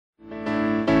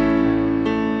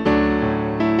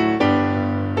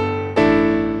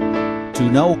To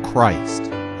Know Christ,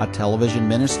 a television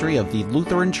ministry of the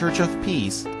Lutheran Church of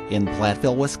Peace in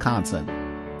Platteville, Wisconsin.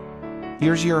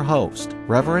 Here's your host,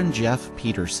 Reverend Jeff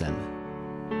Pedersen.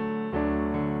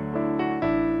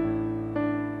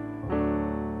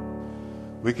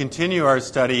 We continue our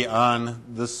study on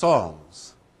the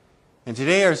Psalms. And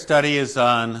today our study is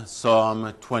on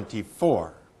Psalm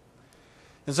 24.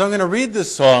 And so I'm going to read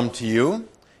this psalm to you.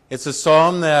 It's a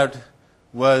psalm that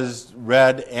was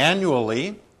read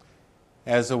annually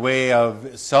as a way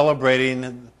of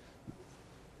celebrating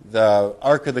the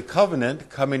Ark of the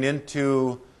Covenant coming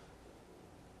into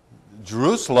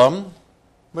Jerusalem,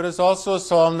 but it's also a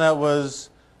psalm that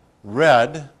was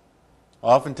read,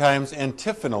 oftentimes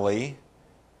antiphonally,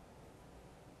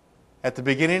 at the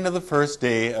beginning of the first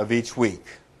day of each week.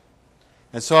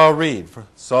 And so I'll read from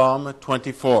Psalm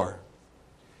 24.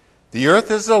 The earth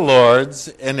is the Lord's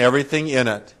and everything in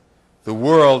it, the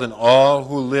world and all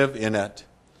who live in it.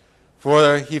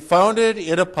 For he founded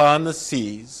it upon the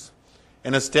seas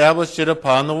and established it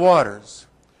upon the waters.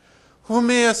 Who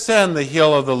may ascend the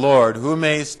hill of the Lord? Who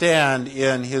may stand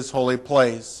in his holy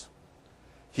place?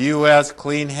 He who has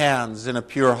clean hands and a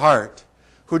pure heart,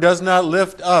 who does not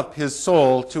lift up his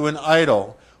soul to an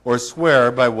idol or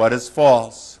swear by what is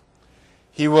false.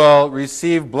 He will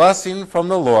receive blessing from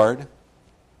the Lord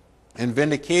and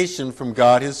vindication from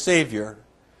God his Savior.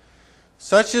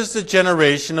 Such is the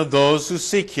generation of those who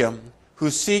seek him,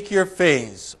 who seek your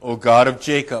face, O God of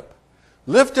Jacob.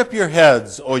 Lift up your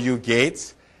heads, O you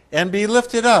gates, and be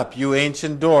lifted up, you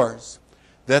ancient doors,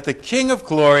 that the King of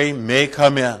glory may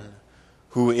come in.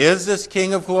 Who is this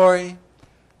King of glory?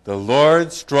 The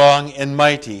Lord strong and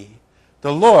mighty,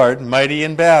 the Lord mighty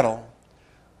in battle.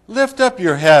 Lift up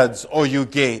your heads, O you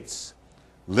gates.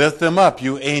 Lift them up,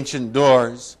 you ancient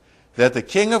doors, that the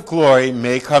King of glory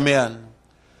may come in.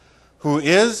 Who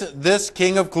is this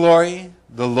King of glory?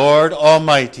 The Lord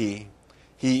Almighty.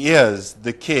 He is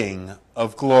the King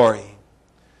of glory.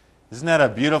 Isn't that a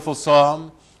beautiful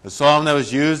psalm? A psalm that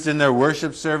was used in their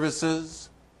worship services.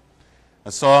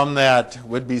 A psalm that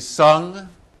would be sung.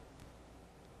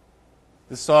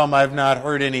 This psalm, I've not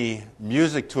heard any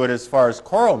music to it as far as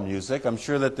choral music. I'm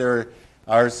sure that there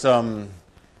are some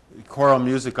choral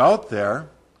music out there.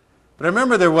 But I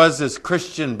remember there was this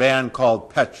Christian band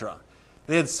called Petra.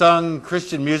 They had sung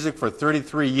Christian music for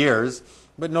 33 years,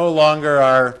 but no longer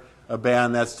are a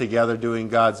band that's together doing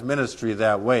God's ministry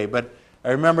that way. But I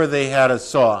remember they had a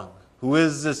song, Who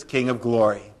is this King of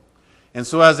Glory? And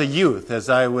so as a youth, as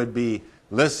I would be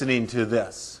listening to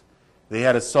this, they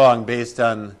had a song based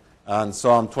on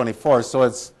Psalm 24. So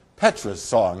it's Petra's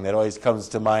song that always comes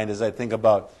to mind as I think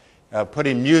about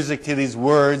putting music to these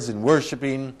words and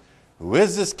worshiping. Who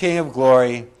is this King of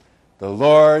Glory? The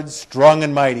Lord strong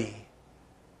and mighty.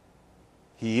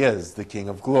 He is the King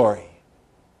of glory.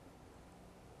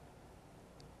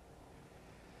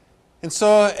 And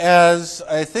so as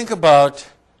I think about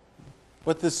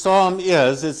what this psalm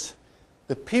is, it's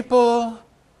the people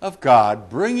of God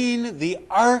bringing the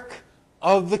Ark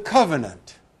of the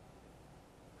Covenant,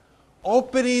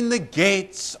 opening the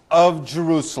gates of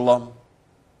Jerusalem,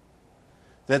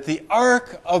 that the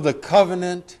Ark of the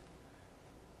Covenant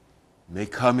may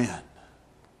come in.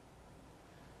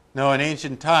 Now, in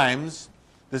ancient times,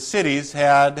 the cities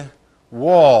had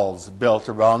walls built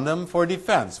around them for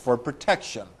defense, for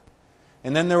protection.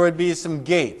 And then there would be some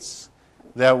gates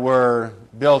that were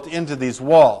built into these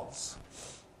walls.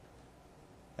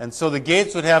 And so the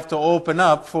gates would have to open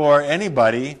up for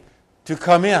anybody to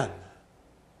come in.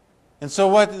 And so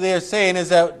what they're saying is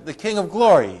that the King of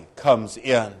Glory comes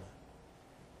in.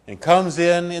 And comes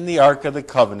in the Ark of the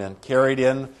Covenant, carried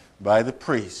in by the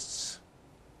priests.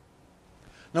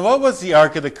 Now, what was the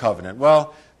Ark of the Covenant?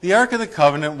 Well, the Ark of the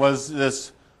Covenant was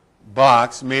this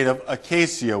box made of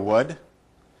acacia wood,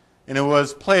 and it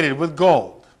was plated with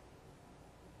gold.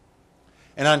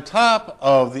 And on top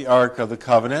of the Ark of the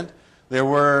Covenant, there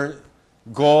were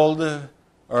gold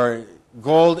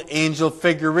angel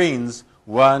figurines,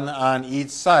 one on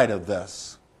each side of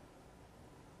this.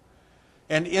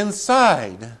 And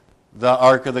inside the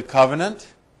Ark of the Covenant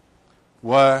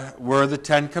were the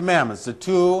Ten Commandments, the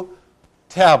two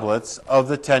tablets of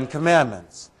the Ten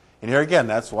Commandments. And here again,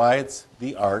 that's why it's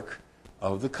the Ark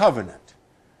of the Covenant.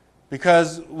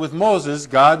 Because with Moses,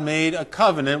 God made a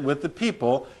covenant with the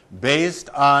people based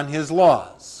on his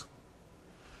laws.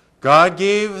 God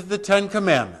gave the Ten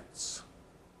Commandments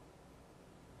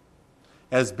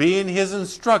as being his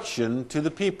instruction to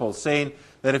the people, saying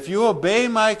that if you obey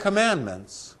my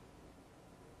commandments,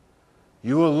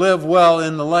 you will live well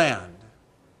in the land.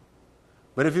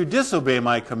 But if you disobey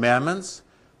my commandments,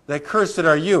 that cursed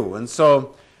are you. And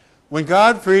so when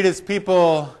God freed his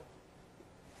people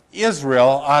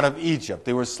Israel out of Egypt.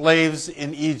 They were slaves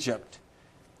in Egypt.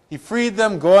 He freed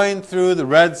them going through the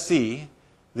Red Sea.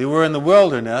 They were in the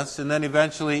wilderness and then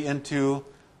eventually into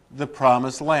the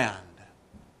Promised Land.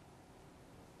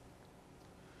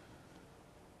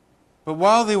 But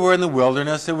while they were in the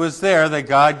wilderness, it was there that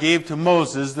God gave to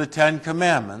Moses the 10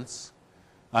 Commandments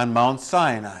on Mount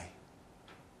Sinai.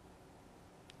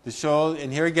 To show,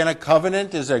 and here again, a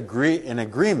covenant is an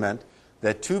agreement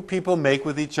that two people make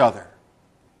with each other.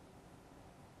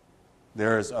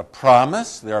 There is a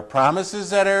promise. There are promises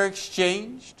that are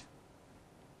exchanged.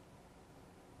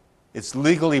 It's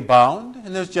legally bound,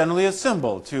 and there's generally a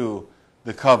symbol to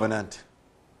the covenant.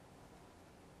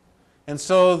 And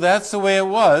so that's the way it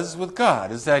was with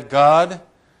God, is that God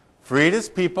freed his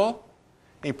people.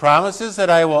 He promises that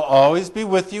I will always be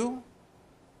with you.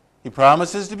 He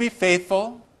promises to be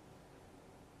faithful.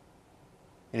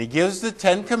 And he gives the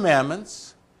 10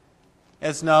 Commandments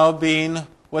as now being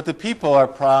what the people are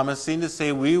promising to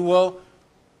say, we will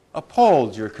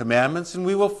uphold your commandments and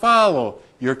we will follow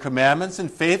your commandments in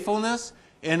faithfulness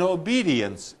and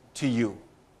obedience to you.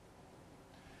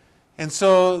 And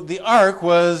so the ark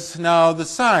was now the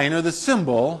sign or the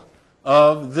symbol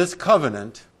of this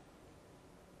covenant.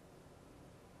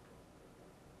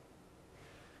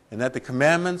 And that the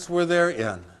commandments were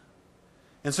therein.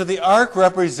 And so the ark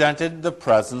represented the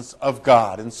presence of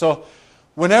God. And so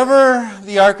whenever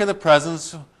the ark of the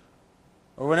presence,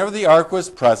 or whenever the ark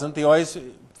was present, they always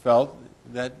felt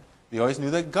that, they always knew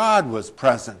that God was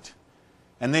present.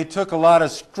 And they took a lot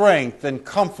of strength and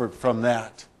comfort from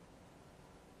that.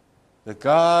 That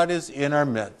God is in our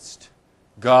midst.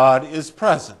 God is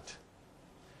present.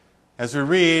 As we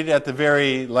read at the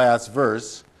very last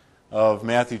verse of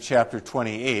Matthew chapter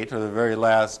 28, or the very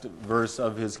last verse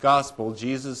of his gospel,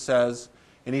 Jesus says,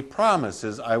 and he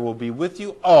promises, I will be with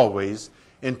you always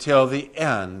until the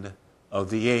end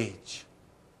of the age.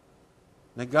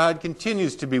 That God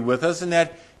continues to be with us, and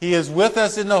that he is with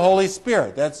us in the Holy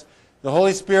Spirit. The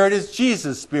Holy Spirit is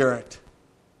Jesus' Spirit.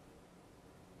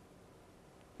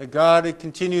 That God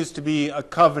continues to be a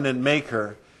covenant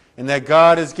maker, and that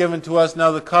God has given to us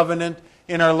now the covenant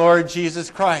in our Lord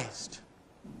Jesus Christ.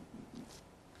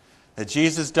 That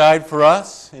Jesus died for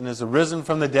us and is arisen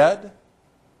from the dead,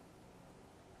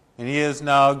 and he has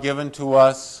now given to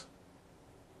us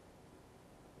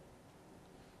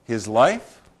his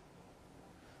life,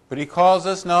 but he calls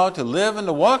us now to live and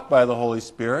to walk by the Holy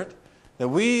Spirit, that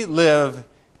we live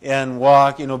and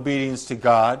walk in obedience to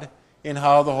God, in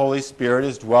how the Holy Spirit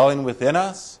is dwelling within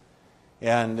us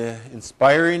and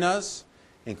inspiring us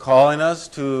and calling us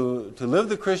to live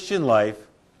the Christian life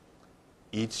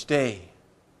each day.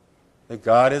 That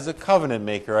God is a covenant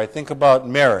maker. I think about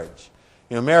marriage.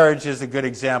 Marriage is a good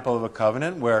example of a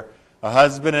covenant where a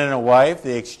husband and a wife,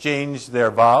 they exchange their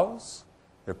vows,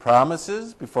 their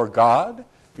promises before God,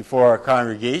 before our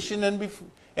congregation,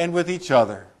 and with each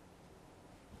other.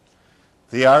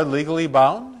 They are legally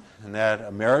bound, and that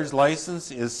a marriage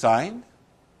license is signed,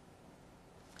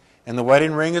 and the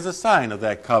wedding ring is a sign of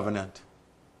that covenant.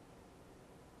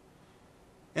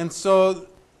 And so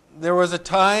there was a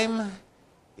time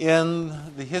in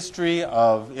the history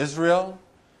of Israel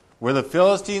where the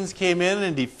Philistines came in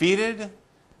and defeated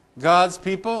God's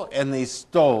people, and they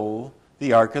stole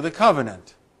the Ark of the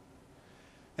Covenant.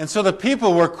 And so the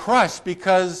people were crushed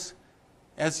because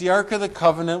as the Ark of the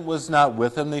Covenant was not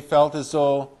with them, they felt as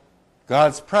though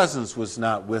God's presence was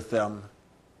not with them.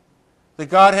 That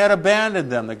God had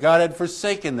abandoned them, that God had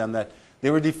forsaken them, that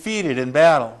they were defeated in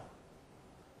battle,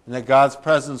 and that God's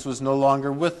presence was no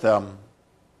longer with them.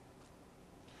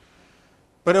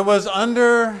 But it was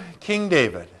under King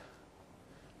David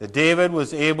that David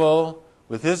was able,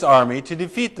 with his army, to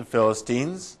defeat the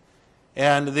Philistines,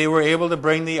 and they were able to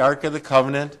bring the Ark of the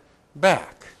Covenant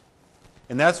back.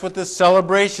 And that's what this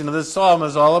celebration of this psalm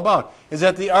is all about, is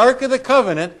that the Ark of the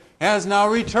Covenant has now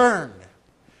returned.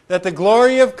 That the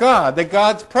glory of God, that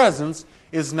God's presence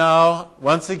is now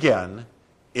once again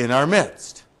in our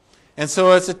midst. And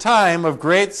so it's a time of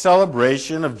great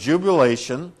celebration, of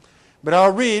jubilation. But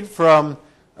I'll read from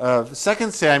 2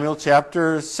 Samuel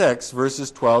chapter 6,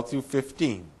 verses 12 through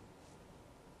 15.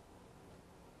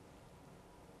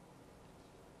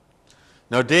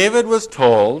 Now David was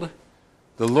told,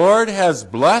 the Lord has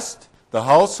blessed the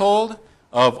household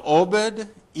of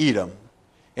Obed-Edom,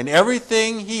 and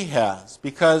everything he has,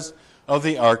 because of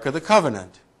the Ark of the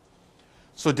Covenant.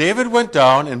 So David went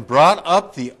down and brought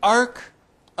up the Ark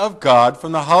of God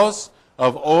from the house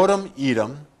of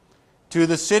Obed-Edom to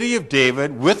the city of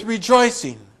David with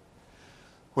rejoicing.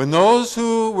 When those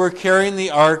who were carrying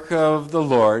the Ark of the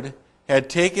Lord had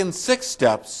taken 6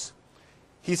 steps,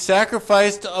 he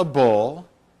sacrificed a bull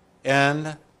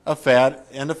and a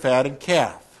fatted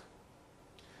calf.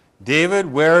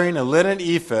 David, wearing a linen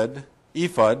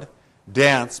ephod,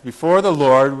 danced before the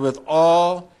Lord with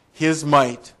all his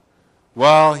might,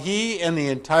 while he and the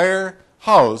entire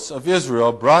house of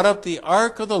Israel brought up the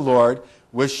ark of the Lord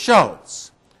with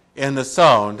shouts and the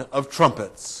sound of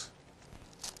trumpets.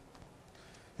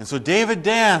 And so David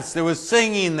danced. There was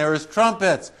singing. There was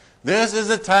trumpets. This is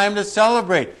a time to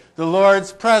celebrate. The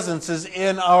Lord's presence is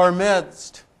in our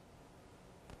midst.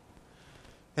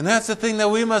 And that's the thing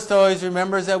that we must always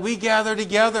remember, is that we gather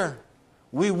together.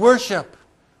 We worship.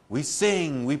 We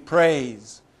sing. We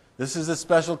praise. This is a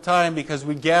special time because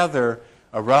we gather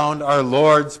around our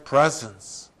Lord's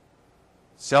presence,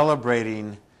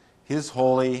 celebrating His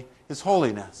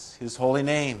holiness, His holy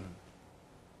name.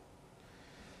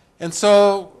 And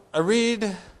so I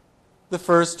read the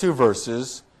first two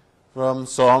verses from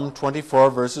Psalm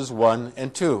 24, verses 1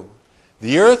 and 2.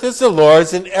 The earth is the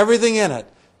Lord's and everything in it,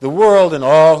 the world and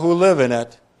all who live in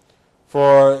it.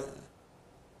 For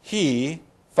He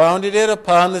founded it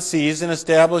upon the seas and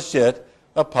established it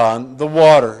upon the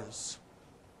waters.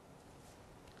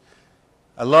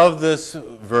 I love this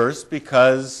verse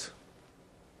because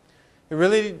it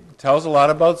really tells a lot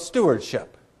about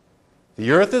stewardship.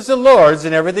 The earth is the Lord's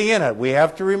and everything in it. We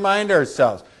have to remind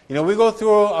ourselves. You know, we go through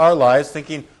our lives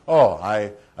thinking, oh,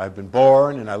 I've been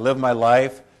born and I live my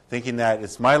life thinking that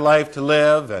it's my life to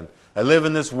live, and I live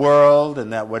in this world,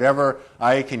 and that whatever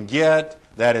I can get,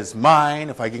 that is mine.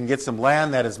 If I can get some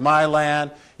land, that is my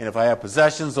land. And if I have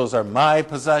possessions, those are my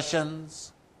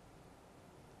possessions.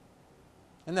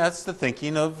 And that's the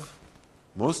thinking of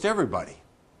most everybody.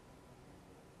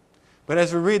 But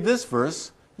as we read this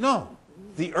verse, no.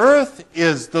 The earth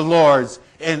is the Lord's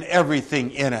and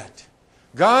everything in it.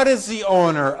 God is the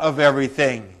owner of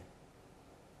everything.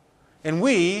 And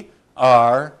we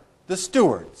are the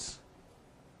stewards.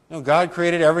 You know, God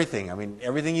created everything. I mean,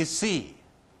 everything you see,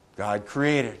 God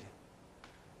created.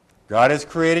 God has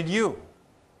created you.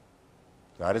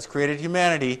 God has created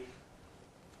humanity.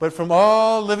 But from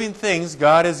all living things,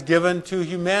 God has given to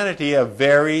humanity a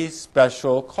very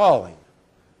special calling,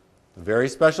 a very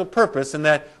special purpose, in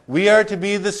that we are to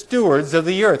be the stewards of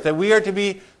the earth, that we are to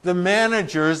be the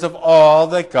managers of all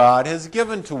that God has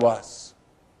given to us.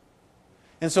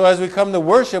 And so as we come to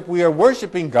worship, we are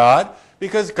worshiping God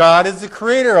because God is the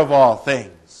creator of all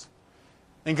things.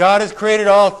 And God has created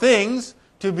all things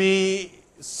to be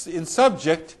in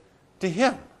subject to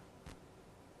Him.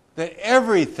 That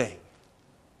everything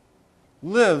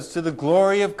lives to the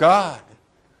glory of God.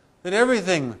 That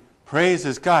everything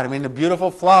praises God. I mean, the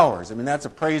beautiful flowers, I mean, that's a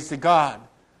praise to God.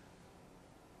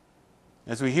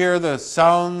 As we hear the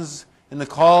sounds and the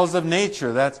calls of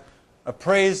nature, that's a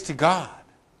praise to God.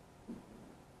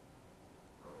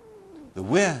 The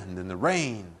wind and the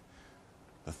rain,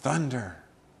 the thunder,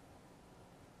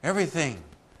 everything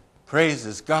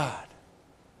praises God.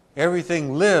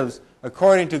 Everything lives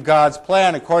according to God's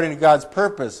plan, according to God's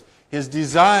purpose, His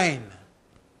design,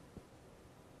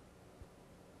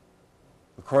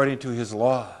 according to His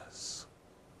laws.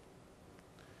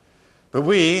 But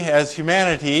we, as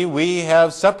humanity, we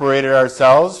have separated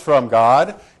ourselves from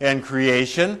God and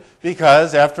creation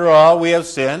because, after all, we have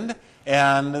sinned,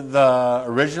 and the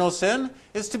original sin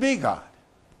is to be God.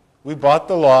 We bought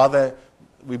the lie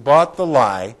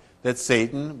that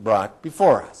Satan brought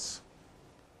before us.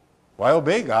 Why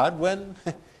obey God when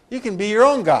you can be your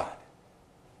own God?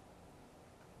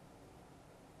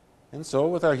 And so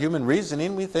with our human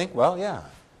reasoning, we think, well, yeah,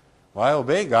 why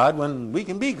obey God when we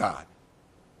can be God?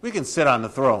 We can sit on the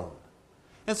throne.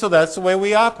 And so that's the way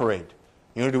we operate.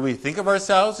 You know, do we think of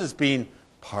ourselves as being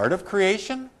part of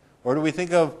creation? Or do we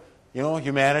think of,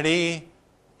 humanity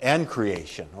and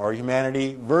creation, or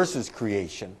humanity versus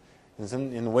creation?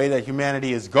 In the way that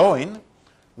humanity is going,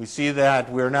 we see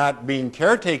that we're not being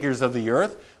caretakers of the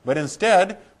earth, but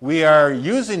instead we are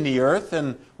using the earth,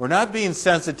 and we're not being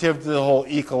sensitive to the whole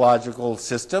ecological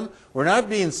system. We're not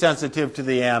being sensitive to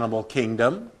the animal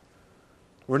kingdom.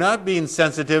 We're not being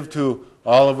sensitive to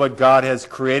all of what God has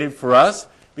created for us,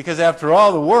 because after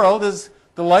all, the world is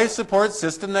the life support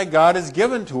system that God has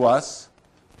given to us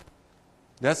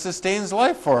that sustains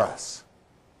life for us.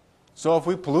 So if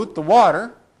we pollute the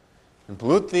water and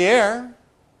pollute the air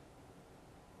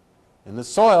and the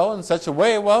soil in such a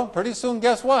way, well, pretty soon,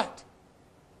 guess what?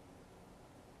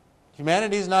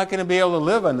 Humanity is not going to be able to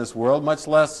live in this world, much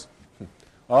less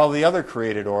all the other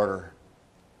created order.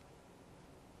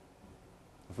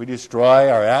 If we destroy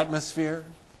our atmosphere,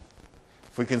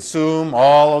 if we consume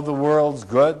all of the world's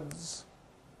goods,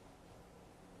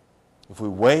 if we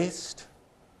waste,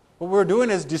 what we're doing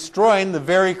is destroying the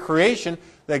very creation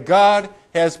that God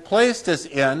has placed us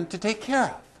in to take care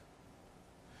of.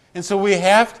 And so we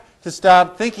have to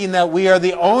stop thinking that we are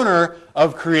the owner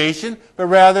of creation, but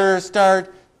rather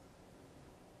start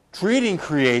treating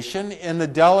creation in the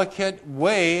delicate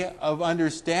way of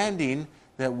understanding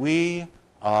that we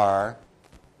are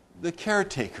the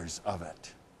caretakers of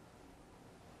it.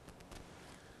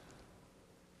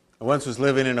 I once was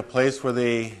living in a place where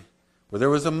there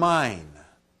was a mine.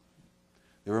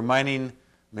 They were mining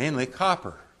mainly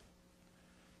copper.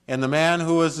 And the man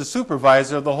who was the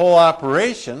supervisor of the whole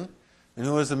operation and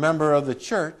who was a member of the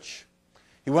church,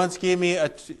 he once gave me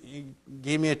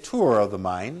a tour of the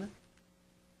mine.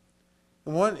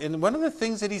 And one of the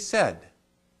things that he said,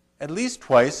 at least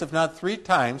twice, if not 3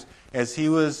 times, as he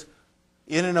was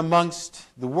in and amongst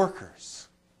the workers,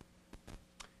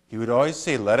 he would always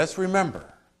say, "Let us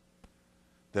remember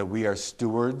that we are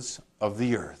stewards of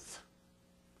the earth."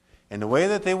 And the way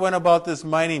that they went about this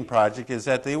mining project is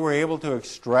that they were able to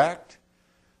extract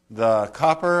the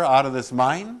copper out of this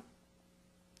mine,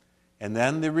 and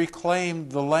then they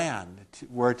reclaimed the land,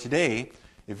 where today,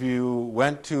 if you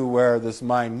went to where this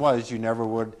mine was, you never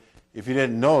would, if you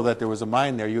didn't know that there was a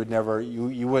mine there,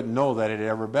 you wouldn't know that it had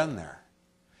ever been there.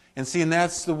 And see, and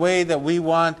that's the way that we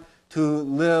want to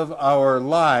live our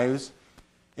lives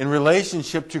in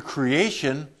relationship to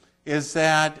creation, is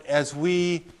that as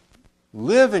we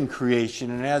live in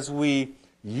creation and as we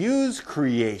use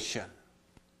creation,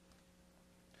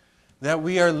 that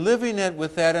we are living it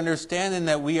with that understanding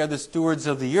that we are the stewards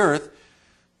of the earth,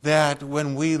 that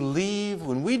when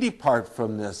we depart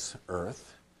from this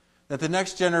earth, that the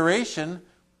next generation,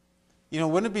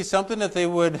 wouldn't it be something that they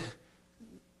would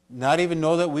not even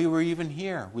know that we were even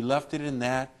here? We left it in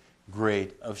that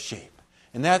great of shape.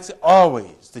 And that's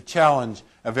always the challenge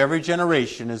of every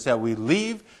generation, is that we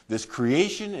leave this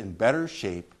creation in better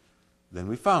shape than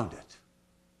we found it.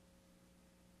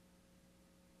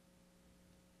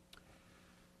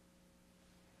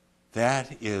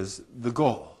 That is the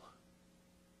goal.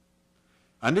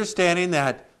 Understanding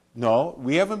that, no,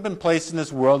 we haven't been placed in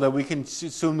this world that we can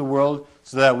consume the world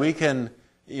so that we can,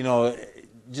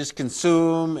 just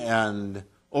consume and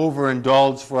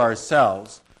overindulge for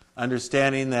ourselves.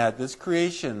 Understanding that this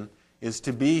creation is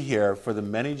to be here for the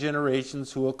many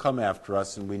generations who will come after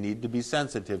us, and we need to be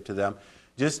sensitive to them,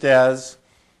 just as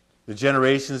the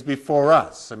generations before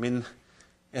us. I mean,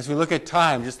 as we look at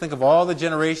time, just think of all the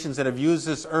generations that have used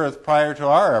this earth prior to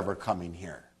our ever coming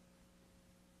here.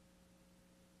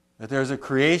 That there's a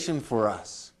creation for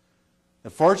us.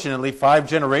 And fortunately, 5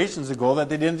 generations ago, that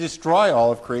they didn't destroy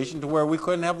all of creation to where we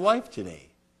couldn't have life today.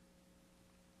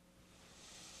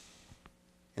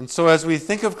 And so as we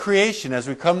think of creation, as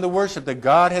we come to worship, that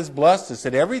God has blessed us,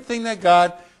 that everything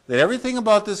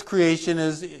about this creation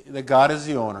is that God is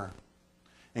the owner.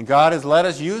 And God has let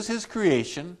us use His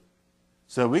creation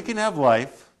so that we can have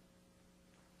life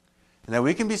and that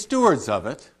we can be stewards of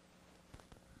it.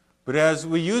 But as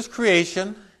we use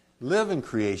creation, live in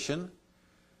creation,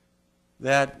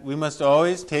 that we must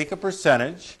always take a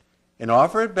percentage and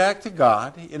offer it back to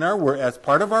God as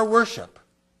part of our worship,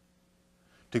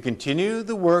 to continue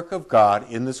the work of God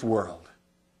in this world.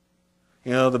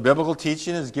 The biblical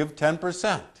teaching is give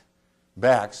 10%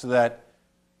 back so that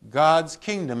God's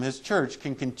kingdom, His church,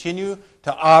 can continue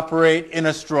to operate in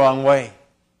a strong way.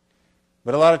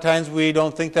 But a lot of times we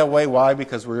don't think that way. Why?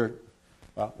 Because we're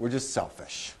just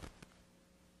selfish.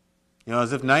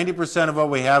 As if 90% of what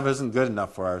we have isn't good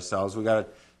enough for ourselves. We've got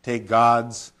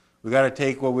to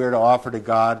take what we're to offer to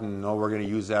God, and we're going to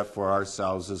use that for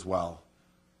ourselves as well.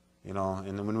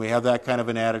 And when we have that kind of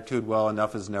an attitude, well,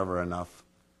 enough is never enough.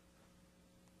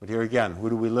 But here again, who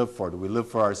do we live for? Do we live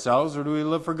for ourselves, or do we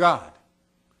live for God?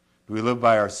 Do we live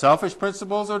by our selfish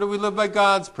principles, or do we live by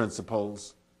God's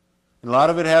principles? And a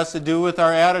lot of it has to do with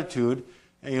our attitude,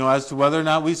 as to whether or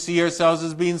not we see ourselves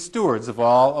as being stewards of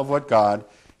all of what God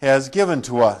has given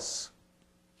to us.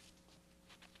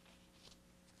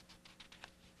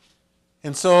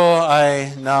 And so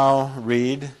I now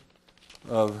read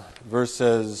of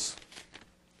verses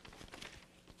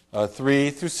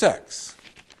 3 through 6.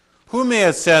 Who may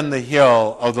ascend the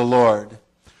hill of the Lord?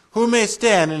 Who may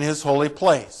stand in His holy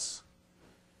place?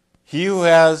 He who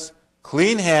has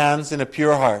clean hands and a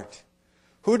pure heart,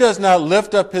 who does not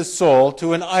lift up his soul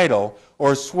to an idol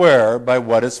or swear by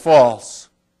what is false.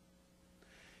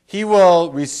 He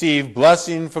will receive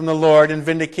blessing from the Lord and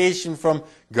vindication from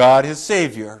God His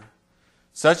Savior.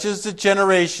 Such is the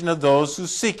generation of those who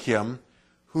seek Him,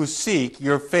 who seek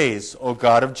your face, O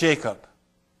God of Jacob.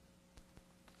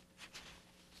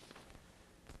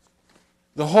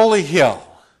 The holy hill.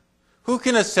 Who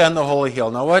can ascend the holy hill?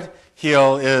 Now what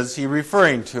hill is he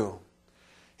referring to?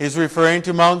 He's referring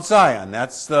to Mount Zion.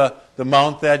 That's the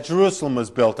mount that Jerusalem was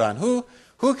built on.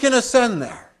 Who can ascend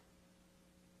there?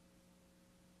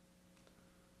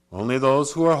 Only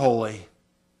those who are holy,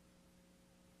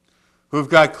 who've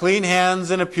got clean hands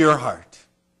and a pure heart.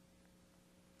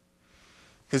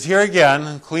 Because here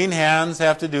again, clean hands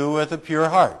have to do with a pure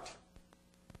heart.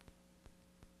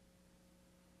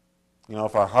 You know,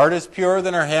 if our heart is pure,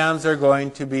 then our hands are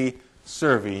going to be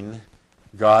serving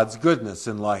God's goodness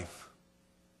in life.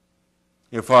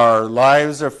 If our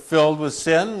lives are filled with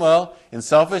sin, well, in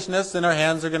selfishness, then our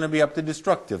hands are going to be up to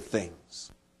destructive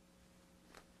things.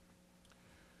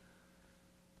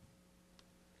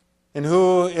 And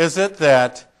who is it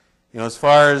that, as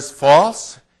far as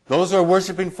false, those who are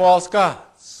worshiping false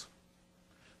gods.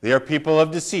 They are people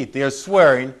of deceit. They are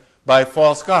swearing by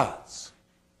false gods.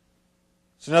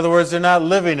 So in other words, they're not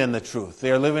living in the truth.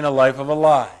 They are living a life of a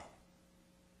lie.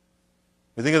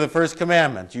 We think of the first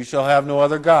commandment, you shall have no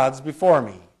other gods before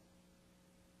me.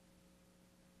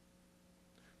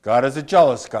 God is a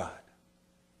jealous God.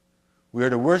 We are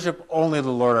to worship only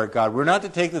the Lord our God. We're not to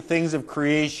take the things of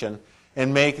creation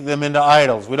and make them into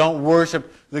idols. We don't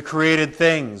worship the created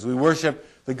things. We worship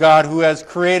the God who has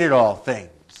created all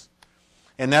things.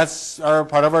 And that's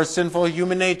part of our sinful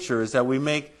human nature, is that we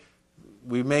make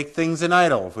things an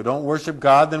idol. If we don't worship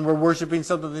God, then we're worshiping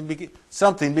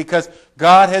something because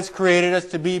God has created us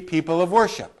to be people of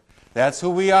worship. That's who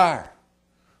we are.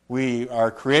 We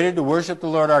are created to worship the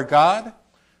Lord our God.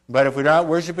 But if we're not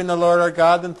worshiping the Lord our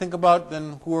God, then think about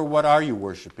who or what are you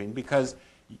worshiping? Because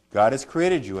God has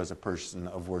created you as a person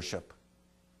of worship.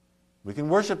 We can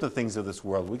worship the things of this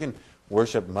world. We can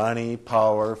worship money,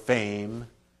 power, fame.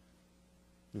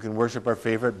 We can worship our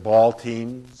favorite ball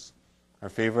teams, our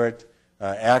favorite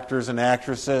actors and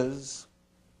actresses.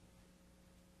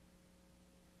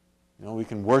 We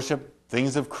can worship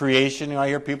things of creation. I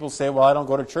hear people say, well, I don't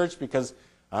go to church because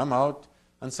I'm out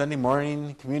on Sunday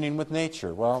morning communing with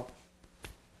nature. Well,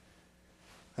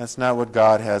 that's not what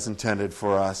God has intended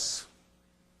for us.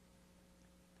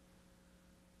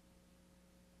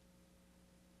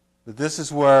 But this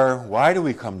is why do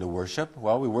we come to worship?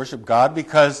 Well, we worship God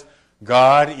because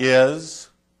God is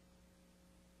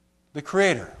the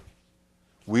Creator.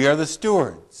 We are the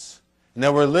stewards. And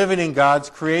that we're living in God's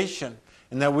creation.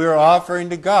 And that we are offering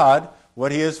to God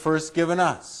what He has first given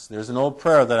us. There's an old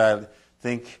prayer that I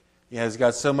think has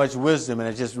got so much wisdom, and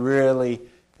it just really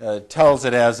tells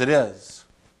it as it is.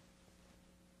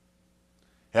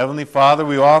 Heavenly Father,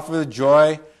 we offer the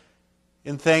joy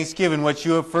in thanksgiving what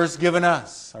you have first given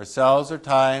us, ourselves, our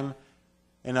time,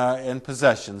 and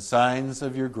possessions, signs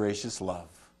of your gracious love.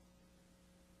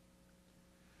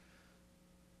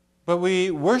 But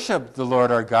we worship the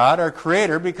Lord our God, our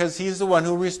Creator, because He's the one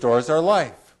who restores our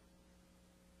life.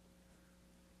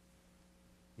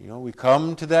 We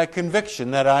come to that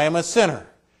conviction that I am a sinner,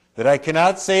 that I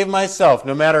cannot save myself.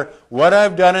 No matter what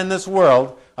I've done in this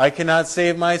world, I cannot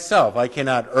save myself. I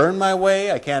cannot earn my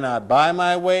way. I cannot buy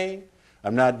my way.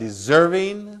 I'm not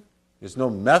deserving. There's no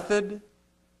method.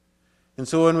 And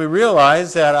so when we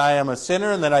realize that I am a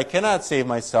sinner and that I cannot save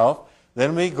myself,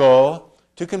 then we go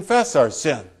to confess our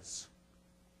sins.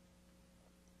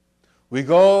 We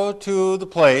go to the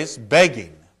place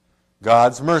begging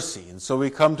God's mercy. And so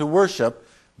we come to worship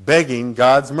begging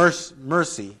God's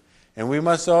mercy. And we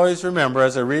must always remember,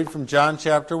 as I read from John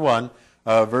chapter 1,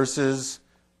 1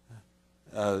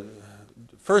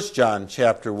 John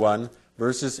chapter 1,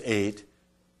 verses 8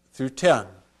 through 10.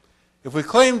 If we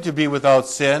claim to be without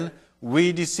sin,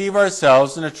 we deceive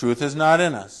ourselves and the truth is not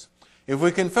in us. If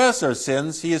we confess our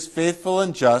sins, He is faithful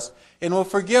and just and will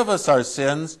forgive us our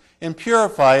sins and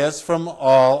purify us from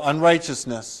all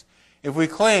unrighteousness. If we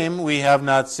claim we have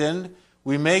not sinned,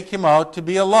 we make Him out to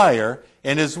be a liar,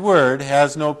 and His word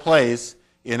has no place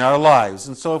in our lives.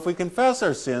 And so if we confess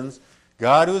our sins,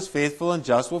 God, who is faithful and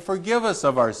just, will forgive us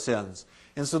of our sins.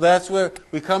 And so that's where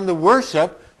we come to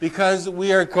worship, because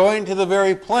we are going to the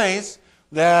very place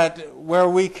where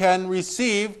we can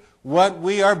receive what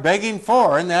we are begging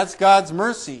for, and that's God's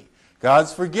mercy,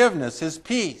 God's forgiveness, His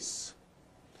peace.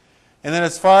 And then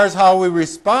as far as how we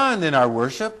respond in our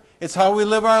worship, it's how we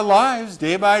live our lives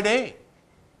day by day.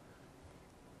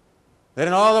 That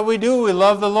in all that we do, we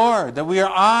love the Lord, that we are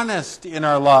honest in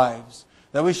our lives,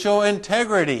 that we show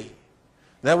integrity,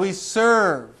 that we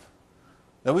serve,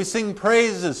 that we sing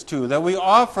praises to, that we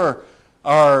offer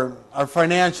our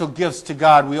financial gifts to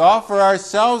God, we offer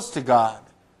ourselves to God,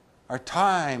 our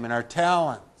time and our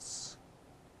talents.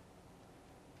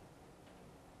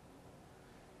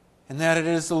 And that it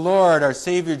is the Lord, our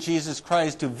Savior Jesus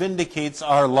Christ, who vindicates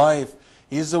our life.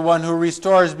 He's the one who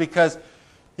restores, because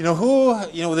they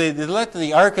let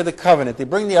the Ark of the Covenant, they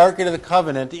bring the Ark of the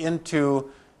Covenant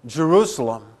into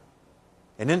Jerusalem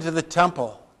and into the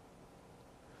temple.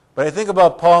 But I think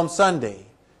about Palm Sunday.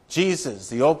 Jesus,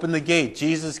 he opened the gate.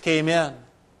 Jesus came in.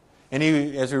 And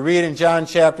as we read in John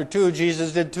chapter 2,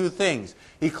 Jesus did two things.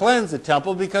 He cleansed the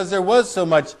temple because there was so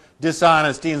much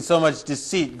dishonesty and so much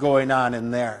deceit going on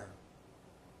in there.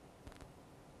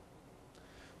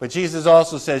 But Jesus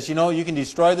also says, you can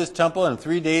destroy this temple and in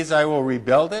 3 days I will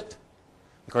rebuild it.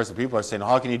 Of course, the people are saying,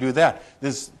 how can you do that?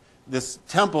 This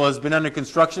temple has been under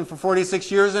construction for 46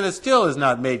 years and it still is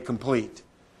not made complete.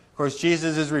 Of course,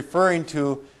 Jesus is referring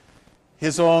to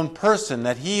his own person,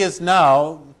 that he is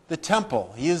now the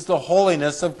temple. He is the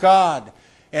holiness of God.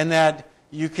 And that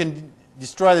you can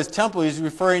destroy this temple. He's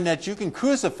referring that you can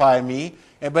crucify me,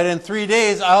 but in 3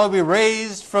 days I will be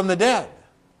raised from the dead.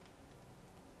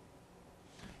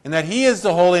 And that he is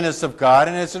the holiness of God,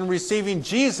 and it's in receiving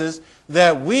Jesus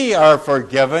that we are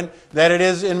forgiven, that it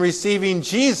is in receiving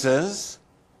Jesus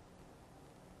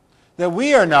that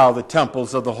we are now the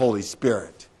temples of the Holy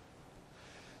Spirit.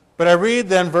 But I read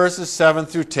then verses 7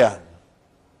 through 10.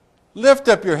 Lift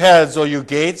up your heads, O you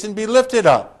gates, and be lifted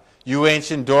up, you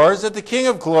ancient doors, that the King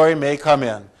of glory may come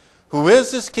in. Who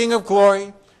is this King of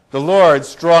glory? The Lord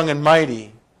strong and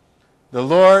mighty, the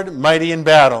Lord mighty in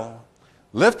battle.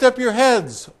 Lift up your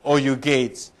heads, O you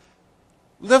gates.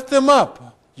 Lift them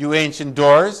up, you ancient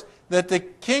doors, that the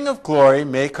King of glory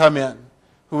may come in.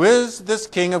 Who is this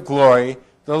King of glory?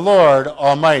 The Lord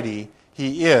Almighty.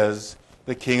 He is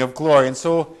the King of glory. And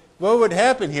so what would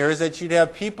happen here is that you'd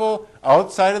have people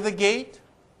outside of the gate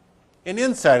and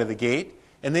inside of the gate,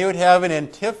 and they would have an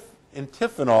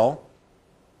antiphonal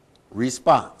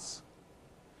response.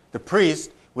 The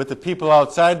priest, with the people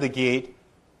outside the gate,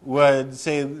 would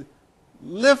say,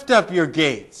 lift up your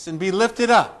gates and be lifted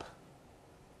up.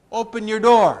 Open your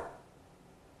door.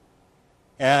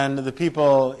 And the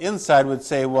people inside would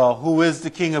say, well, who is the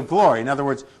King of glory? In other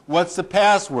words, what's the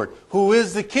password? Who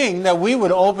is the king that we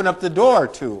would open up the door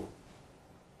to?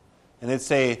 And they'd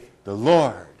say, the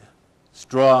Lord,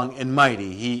 strong and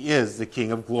mighty, he is the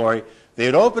King of glory. They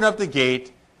would open up the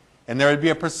gate, and there would be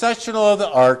a processional of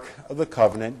the Ark of the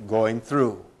Covenant going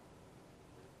through.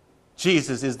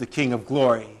 Jesus is the King of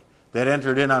glory that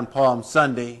entered in on Palm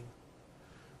Sunday.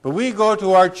 But we go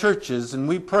to our churches and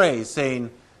we pray, saying,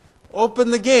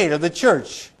 open the gate of the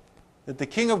church, that the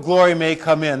King of glory may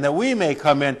come in, that we may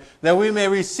come in, that we may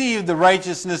receive the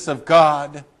righteousness of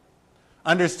God,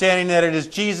 understanding that it is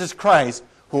Jesus Christ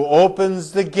who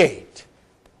opens the gate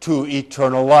to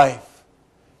eternal life.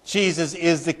 Jesus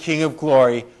is the King of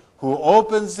glory who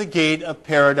opens the gate of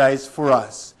paradise for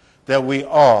us, that we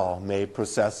all may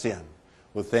process in.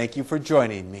 Well, thank you for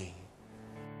joining me.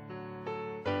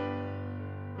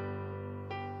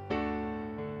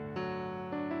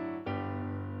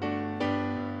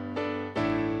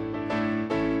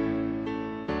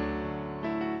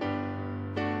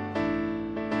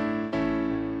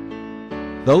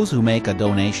 Those who make a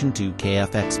donation to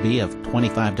KFXB of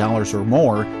 $25 or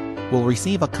more will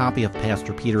receive a copy of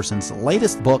Pastor Pedersen's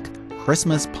latest book,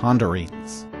 Christmas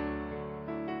Ponderings.